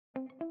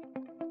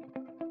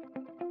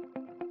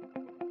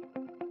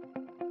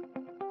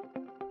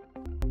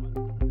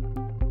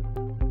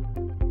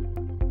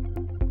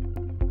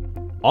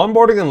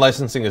Onboarding and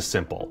licensing is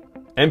simple.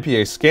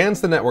 MPA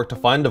scans the network to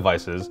find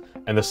devices,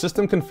 and the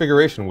system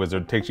configuration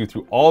wizard takes you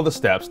through all the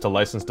steps to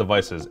license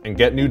devices and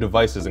get new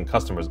devices and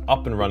customers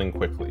up and running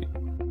quickly.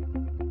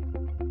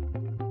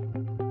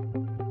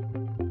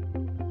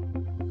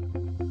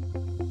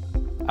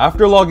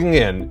 After logging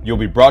in, you'll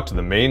be brought to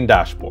the main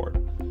dashboard.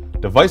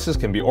 Devices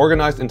can be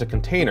organized into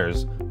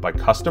containers by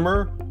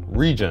customer,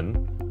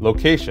 region,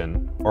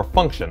 location, or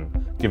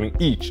function, giving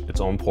each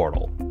its own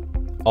portal.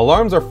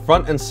 Alarms are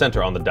front and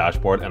center on the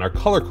dashboard and are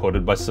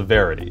color-coded by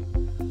severity.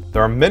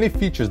 There are many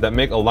features that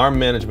make alarm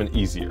management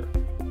easier.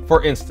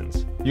 For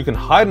instance, you can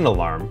hide an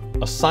alarm,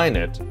 assign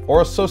it,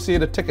 or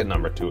associate a ticket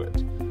number to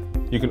it.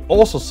 You can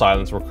also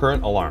silence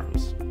recurrent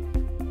alarms.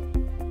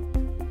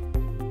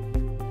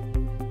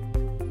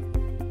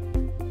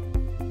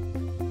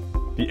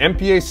 The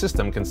MPA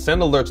system can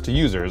send alerts to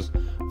users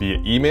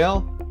via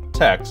email,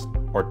 text,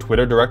 or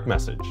Twitter direct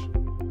message.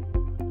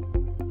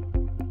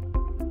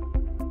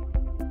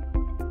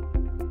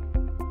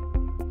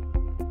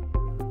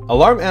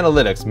 Alarm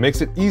Analytics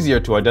makes it easier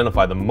to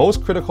identify the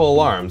most critical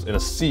alarms in a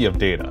sea of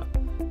data.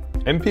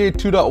 MPA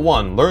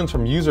 2.1 learns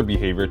from user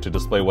behavior to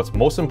display what's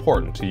most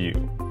important to you.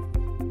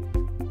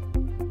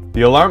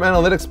 The Alarm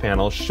Analytics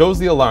panel shows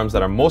the alarms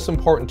that are most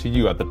important to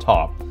you at the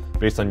top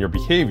based on your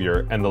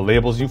behavior and the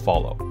labels you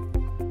follow.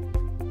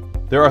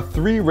 There are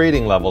 3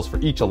 rating levels for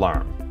each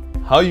alarm: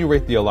 how you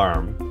rate the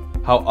alarm,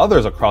 how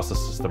others across the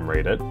system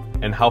rate it,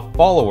 and how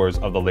followers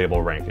of the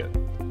label rank it.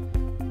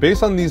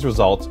 Based on these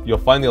results, you'll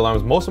find the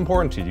alarms most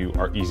important to you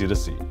are easy to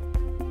see.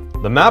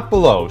 The map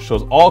below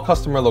shows all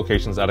customer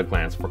locations at a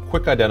glance for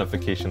quick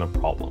identification of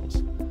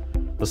problems.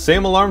 The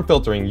same alarm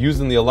filtering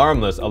used in the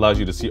alarm list allows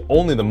you to see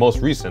only the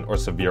most recent or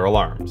severe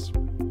alarms.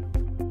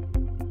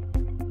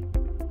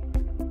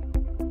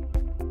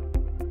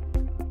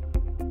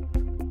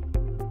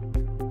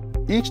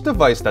 Each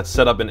device that's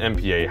set up in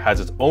MPA has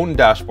its own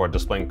dashboard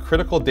displaying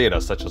critical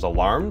data such as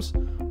alarms,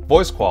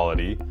 voice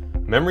quality,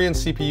 memory and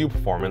CPU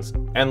performance,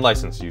 and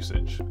license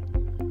usage.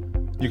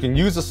 You can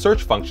use the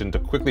search function to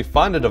quickly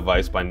find a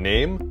device by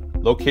name,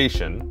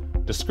 location,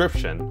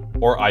 description,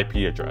 or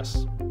IP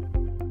address.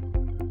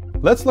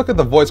 Let's look at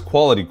the voice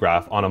quality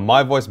graph on a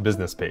My Voice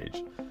business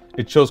page.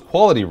 It shows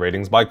quality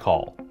ratings by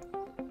call.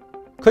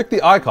 Click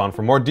the icon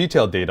for more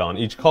detailed data on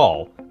each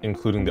call,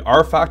 including the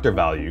R-factor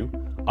value,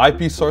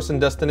 IP source and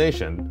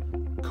destination,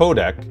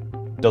 codec,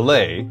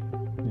 delay,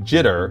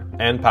 jitter,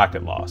 and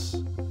packet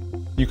loss.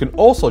 You can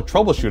also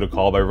troubleshoot a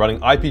call by running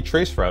IP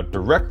traceroute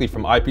directly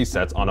from IP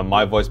sets on a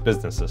My Voice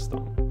business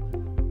system.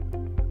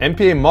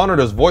 MPA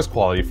monitors voice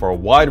quality for a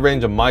wide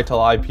range of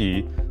Mitel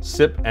IP,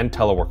 SIP, and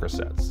teleworker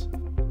sets.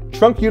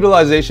 Trunk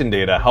utilization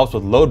data helps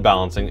with load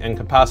balancing and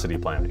capacity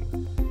planning.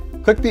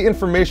 Click the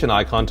information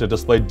icon to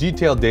display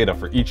detailed data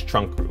for each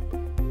trunk group.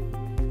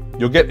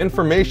 You'll get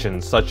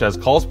information such as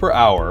calls per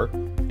hour,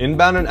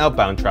 inbound and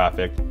outbound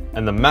traffic,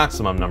 and the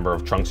maximum number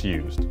of trunks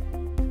used.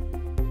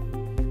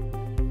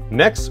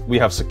 Next, we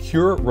have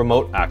secure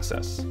remote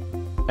access.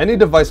 Any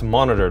device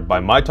monitored by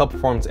Mitel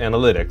Performance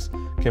Analytics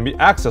can be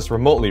accessed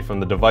remotely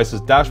from the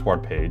device's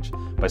dashboard page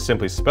by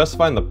simply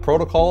specifying the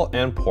protocol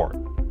and port.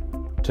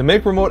 To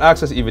make remote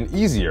access even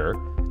easier,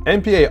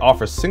 MPA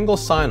offers single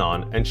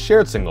sign-on and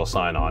shared single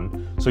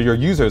sign-on so your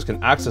users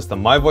can access the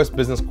My Voice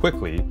business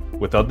quickly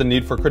without the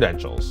need for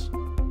credentials.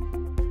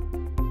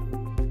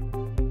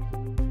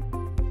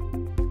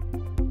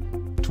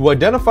 To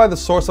identify the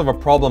source of a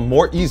problem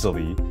more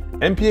easily,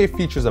 MPA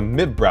features a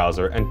MIB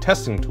browser and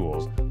testing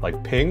tools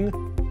like Ping,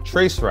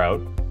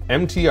 Traceroute,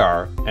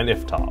 MTR, and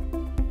IFTOP.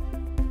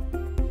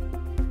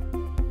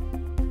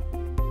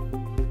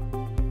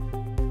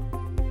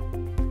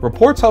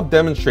 Reports help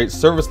demonstrate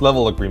service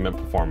level agreement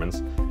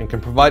performance and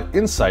can provide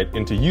insight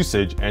into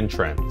usage and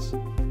trends.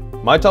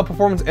 Mitel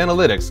Performance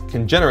Analytics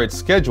can generate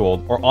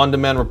scheduled or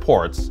on-demand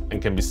reports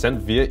and can be sent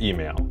via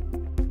email.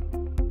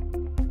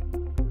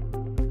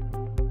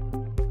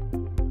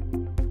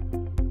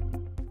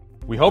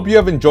 We hope you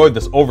have enjoyed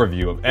this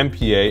overview of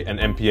MPA and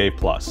MPA+.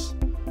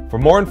 For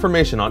more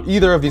information on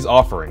either of these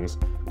offerings,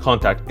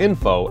 contact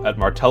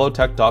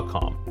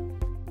info@martellotech.com.